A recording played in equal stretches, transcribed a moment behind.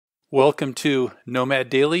Welcome to Nomad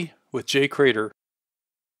Daily with Jay Cradeur.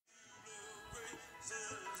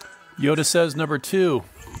 Yoda says number 2.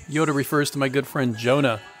 Yoda refers to my good friend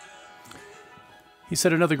Jonah. He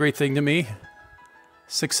said another great thing to me.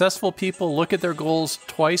 Successful people look at their goals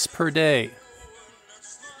twice per day.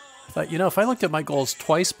 I thought, if I looked at my goals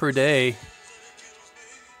twice per day,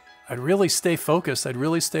 I'd really stay focused. I'd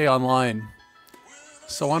really stay online.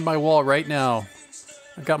 So on my wall right now,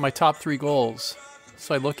 I've got my top 3 goals.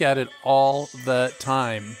 So I look at it all the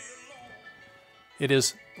time. It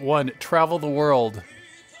is 1, travel the world.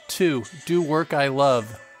 2, do work I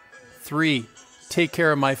love. 3, take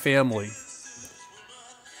care of my family.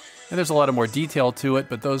 And there's a lot of more detail to it,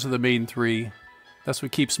 but those are the main 3. That's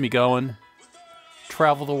what keeps me going.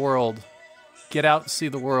 Travel the world. Get out and see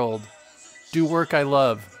the world. Do work I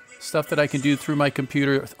love. Stuff that I can do through my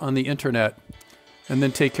computer on the internet. And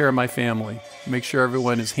then take care of my family. Make sure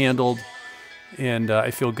everyone is handled. And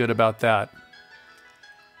I feel good about that.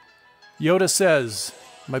 Yoda says,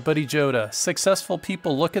 my buddy Yoda, successful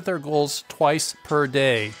people look at their goals twice per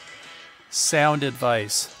day. Sound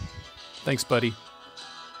advice. Thanks, buddy.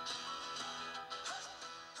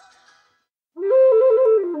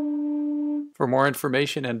 For more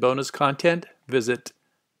information and bonus content, visit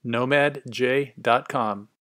nomadj.com.